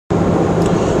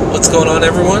going on,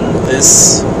 everyone?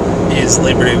 This is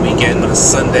Labor Day weekend on a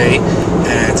Sunday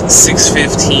at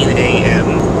 6:15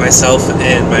 a.m. Myself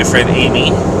and my friend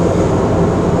Amy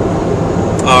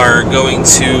are going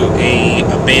to a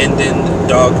abandoned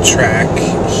dog track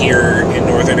here in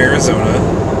northern Arizona,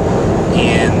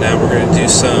 and we're going to do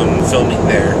some filming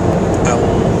there. I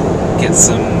will get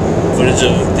some footage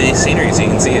of the scenery so you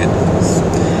can see it.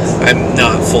 I'm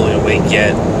not fully awake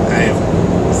yet. I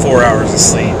have 4 hours of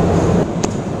sleep.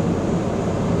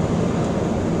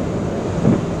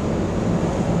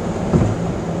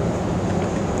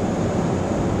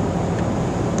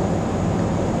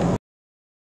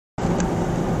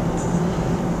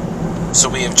 So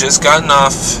we have just gotten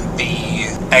off the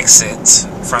exit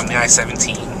from the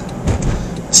I-17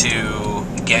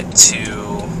 to get to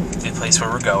the place where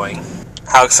we're going.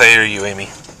 How excited are you, Amy?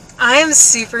 I'm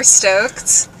super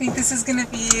stoked. I think this is going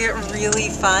to be really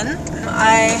fun.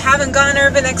 I haven't gone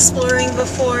urban exploring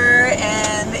before,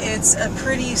 and it's a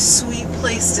pretty sweet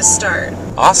place to start.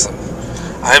 Awesome.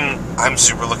 I'm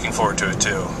super looking forward to it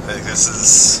too. I think this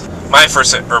is my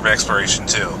first urban exploration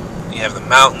too. You have the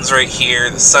mountains right here,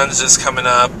 the sun's just coming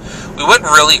up. We went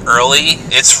really early.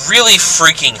 It's really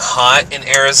freaking hot in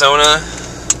Arizona,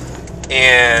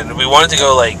 and we wanted to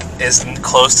go like as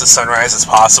close to sunrise as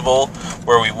possible,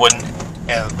 where we wouldn't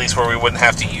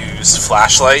have to use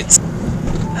flashlights.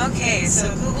 Okay, so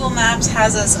Google Maps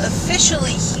has us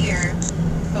officially here,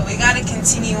 but we gotta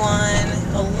continue on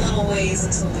a little ways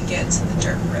until we get to the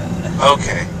dirt road.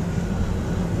 Okay.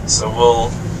 So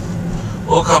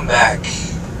we'll come back.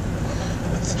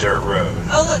 Dirt road.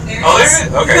 Oh, look, there it is.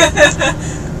 Oh, there it is?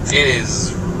 Okay. It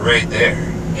is right there.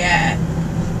 Yeah.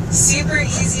 Super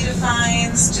easy to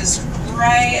find, just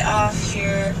right off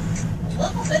here. A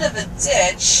little bit of a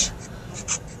ditch.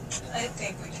 I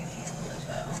think we can handle it,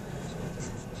 though.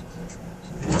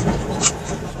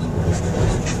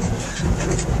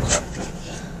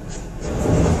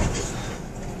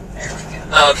 There we go.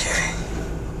 Okay.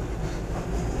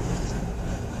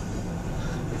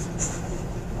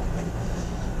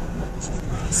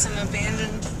 Some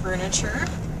abandoned furniture.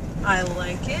 I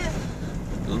like it.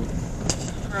 Ooh.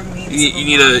 You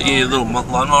need a little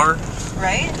lawnmower?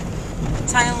 Right?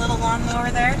 Tiny little lawnmower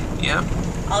there. Yeah.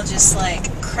 I'll just like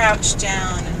crouch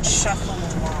down and shuffle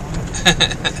along.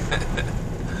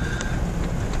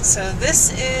 So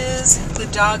this is the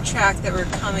dog track that we're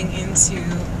coming into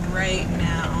right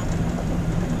now.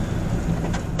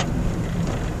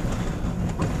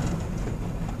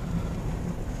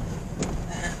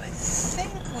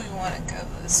 Want to go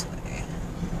this way,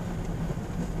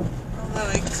 although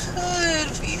I could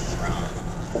be wrong.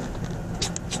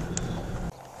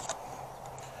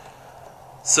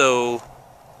 So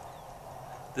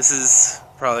this is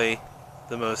probably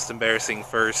the most embarrassing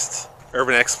first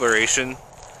urban exploration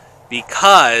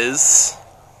because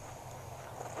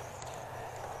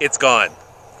it's gone.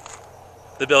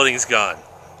 The building's gone.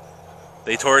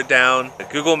 They tore it down.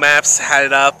 Google Maps had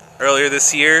it up earlier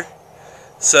this year,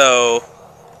 so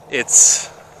it's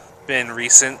been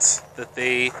recent that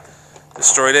they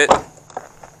destroyed it.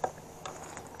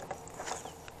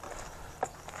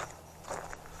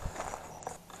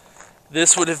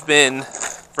 This would have been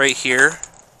right here,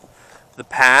 the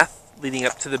path leading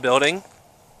up to the building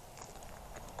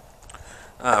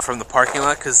from the parking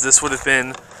lot, because this would have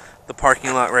been the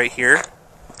parking lot right here.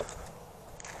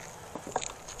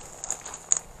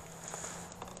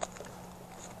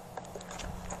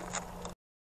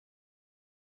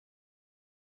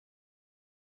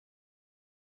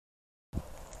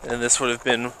 And this would have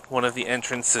been one of the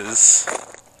entrances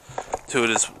to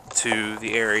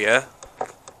the area.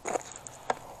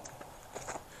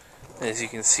 As you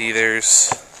can see,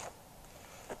 there's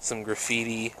some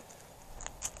graffiti.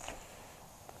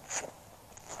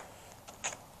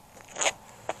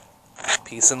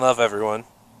 Peace and love, everyone.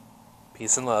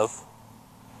 Peace and love.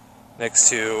 Next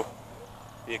to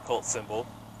the occult symbol.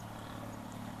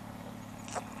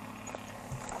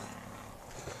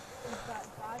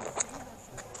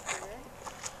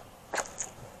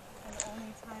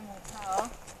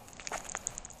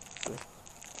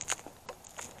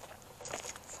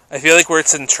 I feel like we're at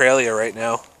Centralia right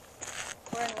now.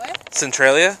 We're in what?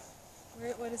 Centralia?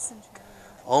 What is Centralia?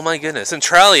 Oh my goodness.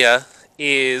 Centralia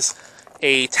is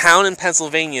a town in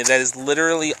Pennsylvania that is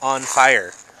literally on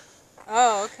fire.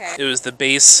 Oh, okay. It was the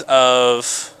base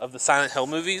of the Silent Hill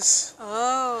movies.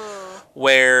 Oh.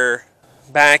 Where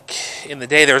back in the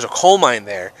day there was a coal mine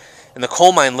there, and the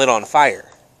coal mine lit on fire.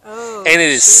 Oh. And it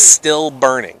is still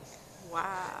burning.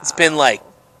 Wow. It's been like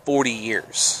 40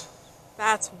 years.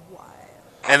 That's wild.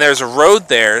 And there's a road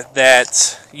there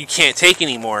that you can't take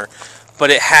anymore,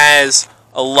 but it has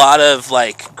a lot of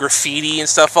like graffiti and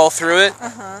stuff all through it.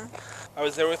 Uh-huh. I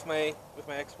was there with my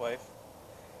ex-wife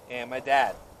and my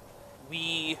dad.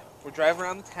 We were driving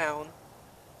around the town,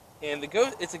 and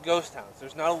it's a ghost town. So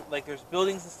there's not like there's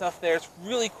buildings and stuff there. It's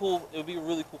really cool. It would be a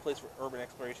really cool place for urban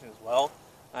exploration as well.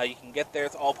 You can get there.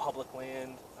 It's all public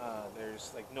land.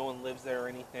 There's like no one lives there or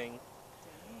anything.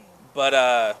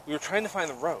 But we were trying to find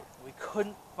the road. We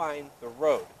couldn't find the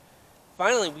road.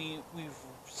 Finally, we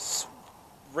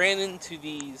ran into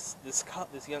this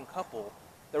young couple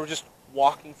that were just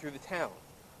walking through the town.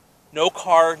 No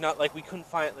car, not like we couldn't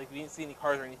find, like we didn't see any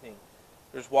cars or anything.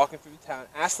 They're just walking through the town.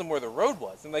 Asked them where the road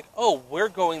was. I'm like, oh, we're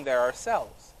going there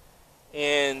ourselves.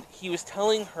 And he was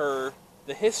telling her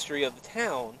the history of the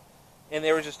town, and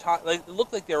they were just talking. Like, it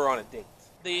looked like they were on a date.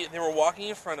 They were walking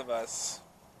in front of us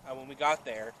when we got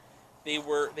there. They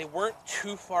weren't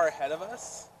too far ahead of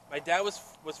us. My dad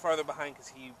was farther behind because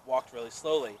he walked really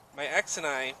slowly. My ex and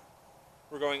I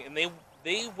were going, and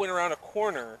they went around a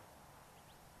corner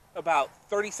about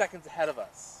 30 seconds ahead of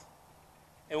us.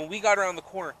 And when we got around the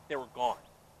corner, they were gone.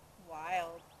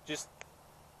 Wild. Just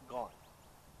gone.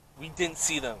 We didn't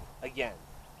see them again.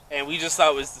 And we just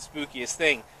thought it was the spookiest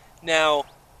thing. Now,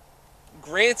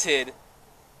 granted,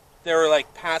 there were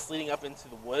like paths leading up into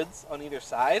the woods on either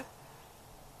side.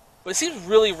 But it seems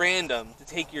really random to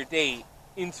take your date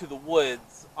into the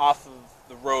woods off of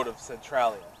the road of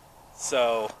Centralia.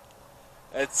 So,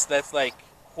 that's like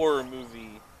horror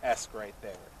movie-esque right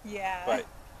there. Yeah. But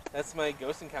that's my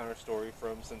ghost encounter story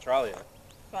from Centralia.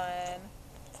 Fun.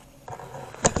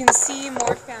 You can see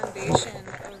more foundation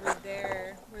over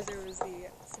there where there was some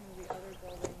of the other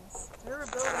buildings. There were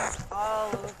buildings all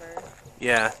over.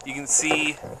 Yeah, you can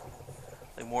see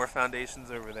like more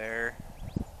foundations over there,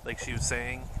 like she was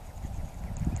saying.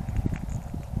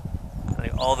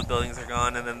 Like all the buildings are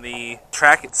gone, and then the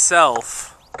track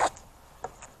itself,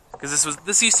 because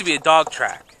this used to be a dog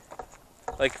track,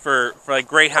 like for like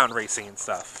greyhound racing and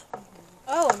stuff.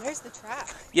 Oh, and there's the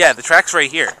track. Yeah, the track's right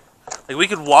here. Like we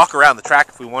could walk around the track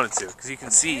if we wanted to, because you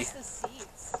can see. There's the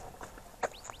seats.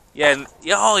 Yeah,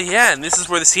 and this is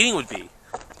where the seating would be.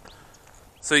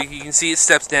 So you can see it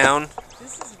steps down.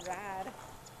 This is rad.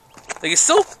 Like it's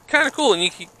still kind of cool, and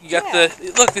you got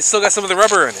look. They still got some of the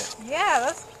rubber in it. Yeah,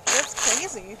 that's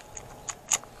crazy.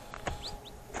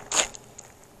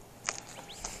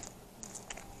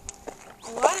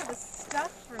 A lot of the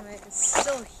stuff from it is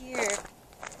still here.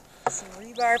 Some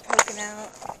rebar poking out.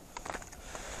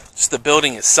 Just the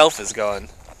building itself is gone.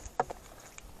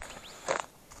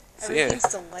 So, yeah.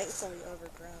 Everything's delightfully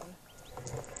overgrown.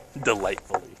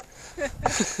 Delightfully.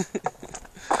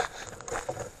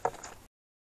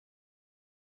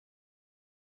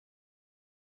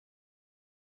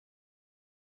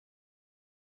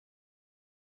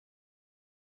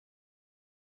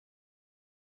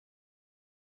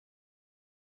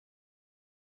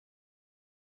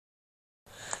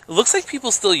 It looks like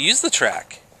people still use the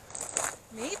track.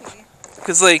 Maybe.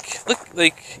 Because, like, look,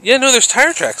 like, yeah, no, there's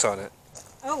tire tracks on it.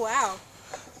 Oh, wow.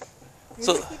 Maybe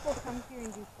So, people come here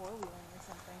and do four-wheeling or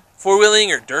something.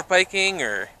 Four-wheeling or dirt biking,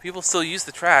 or people still use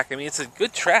the track. I mean, it's a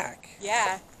good track.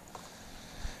 Yeah.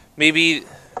 Maybe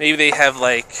they have,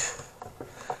 like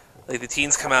the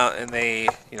teens come out and they,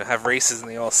 have races and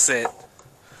they all sit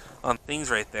on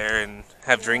things right there and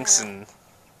have drinks and...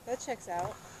 That checks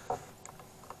out.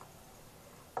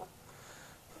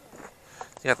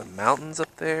 You got the mountains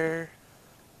up there.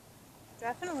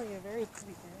 Definitely a very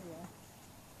pretty area.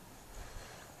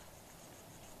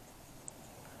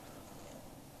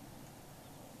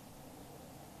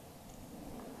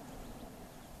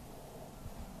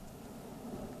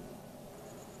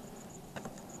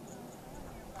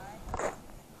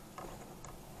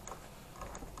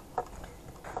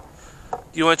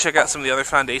 Do you want to check out some of the other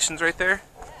foundations right there?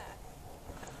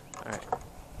 Yeah. Alright.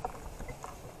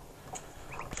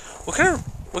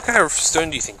 What kind of stone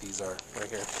do you think these are right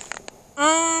here?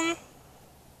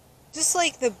 Just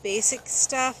like the basic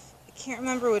stuff. I can't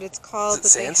remember what it's called,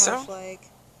 Is it but sandstone? they have like...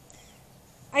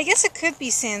 I guess it could be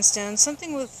sandstone.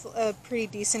 Something with a pretty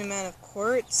decent amount of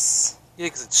quartz. Yeah,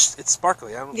 because it's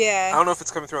sparkly. I don't know if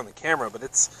it's coming through on the camera, but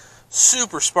it's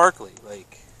super sparkly.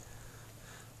 Like,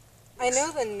 I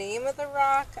know the name of the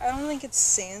rock. I don't think it's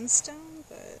sandstone,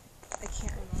 but I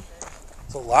can't remember.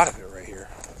 there's a lot of it right here.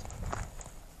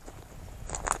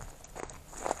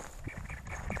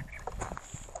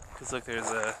 Because look, there's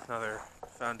another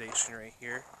foundation right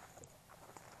here.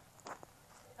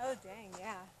 Oh, dang,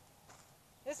 yeah.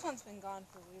 This one's been gone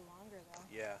for way longer, though.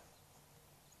 Yeah.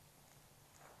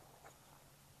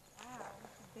 Wow,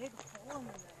 a big hole in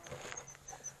the middle.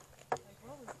 Like,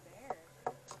 what was there?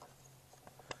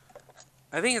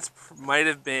 I think it's might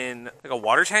have been like a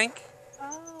water tank.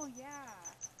 Oh, yeah.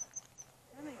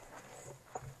 That makes sense.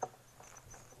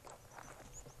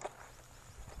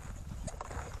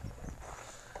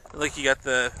 Like you got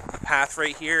the path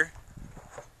right here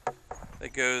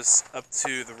that goes up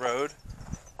to the road.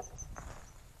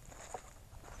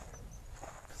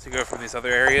 To go from these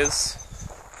other areas.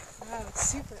 Wow, it's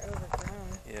super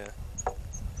overgrown. Yeah.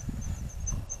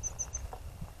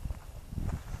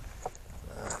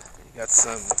 You got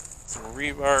some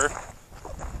rebar,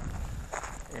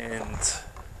 and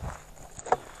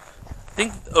I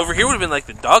think over here would have been like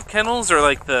the dog kennels or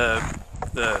like the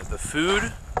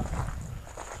food.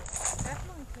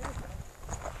 Definitely could have been.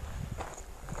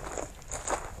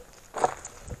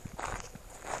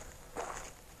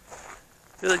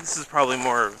 I feel like this is probably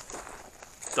more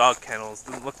dog kennels.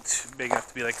 Doesn't look too big enough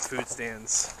to be like food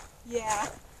stands. Yeah.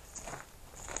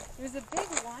 There's a big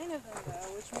line of them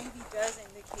though, which maybe does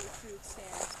indicate food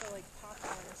stands for like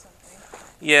popcorn or something.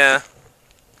 Yeah.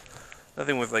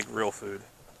 Nothing with like real food.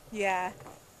 Yeah.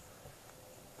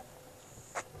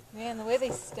 Man, the way they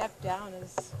step down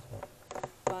is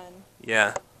fun.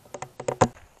 Yeah.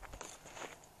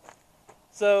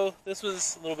 So this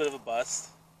was a little bit of a bust,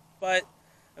 but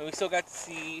and we still got to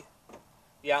see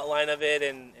the outline of it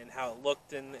and how it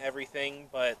looked and everything,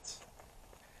 but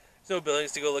there's no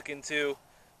buildings to go look into.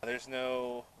 There's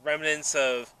no remnants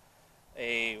of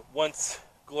a once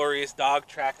glorious dog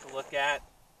track to look at.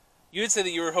 You had said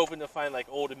that you were hoping to find like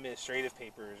old administrative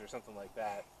papers or something like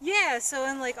that. Yeah, so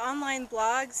in like online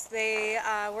blogs, they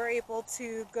were able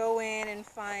to go in and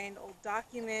find old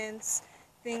documents,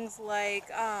 things like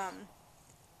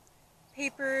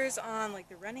papers on like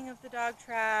the running of the dog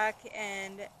track,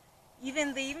 and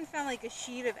they even found like a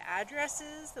sheet of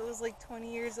addresses that was like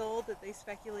 20 years old that they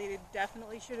speculated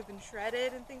definitely should have been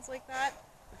shredded and things like that.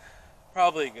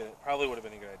 Probably would have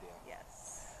been a good idea.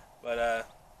 Yes. But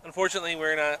unfortunately,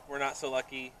 we're not so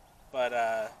lucky.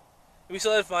 But we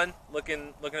still had fun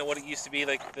looking at what it used to be.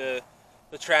 Like the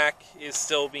track is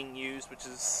still being used, which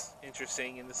is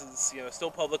interesting. And this is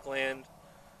still public land,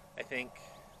 I think,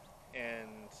 and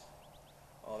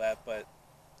all that. But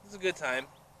it's a good time.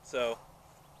 So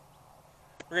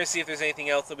we're gonna see if there's anything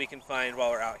else that we can find while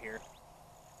we're out here.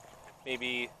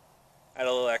 Maybe add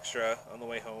a little extra on the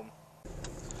way home.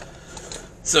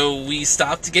 So we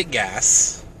stopped to get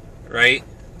gas, right?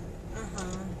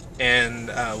 And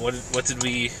what did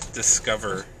we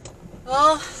discover?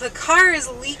 Well, the car is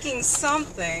leaking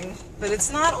something, but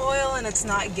it's not oil and it's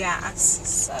not gas,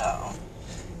 so.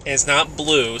 And it's not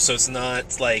blue, so it's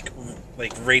not like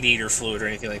radiator fluid or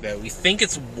anything like that. We think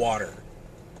it's water.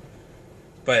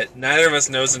 But neither of us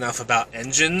knows enough about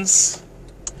engines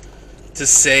to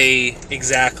say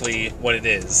exactly what it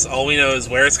is. All we know is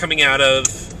where it's coming out of,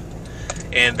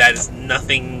 and that is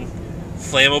nothing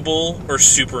flammable or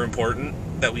super important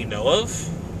that we know of.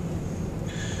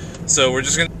 So we're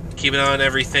just going to keep an eye on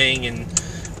everything, and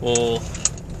we'll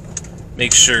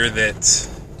make sure that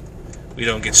we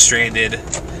don't get stranded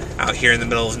out here in the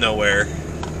middle of nowhere.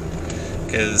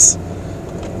 Because,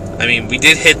 I mean, we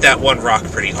did hit that one rock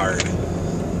pretty hard.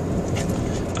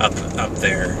 Up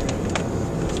there.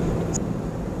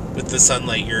 With the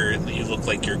sunlight, you look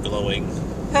like you're glowing.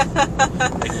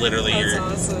 Like literally, That's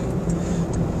awesome.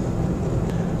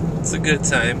 It's a good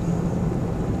time.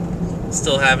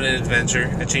 Still having an adventure.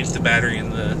 I changed the battery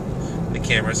in the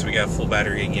camera, so we got full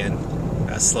battery again.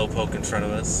 Got a slowpoke in front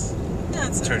of us.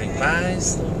 That's Turning okay. by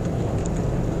slowpoke.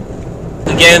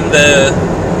 Again, the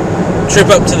trip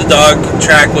up to the dog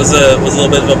track was a little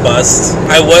bit of a bust.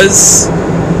 I was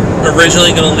originally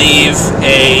going to leave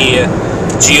a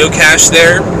geocache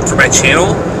there for my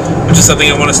channel, which is something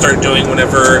I want to start doing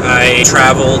whenever I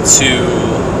travel to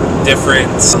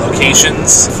different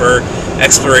locations for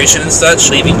exploration and such,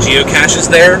 leaving geocaches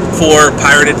there for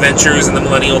pirate adventures and the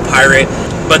Millennial Pirate,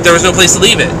 but there was no place to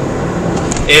leave it.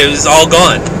 It was all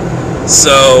gone.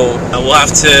 So we'll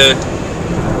have to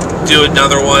do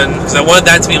another one, because I wanted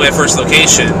that to be my first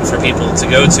location for people to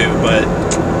go to, but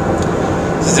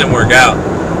it just didn't work out.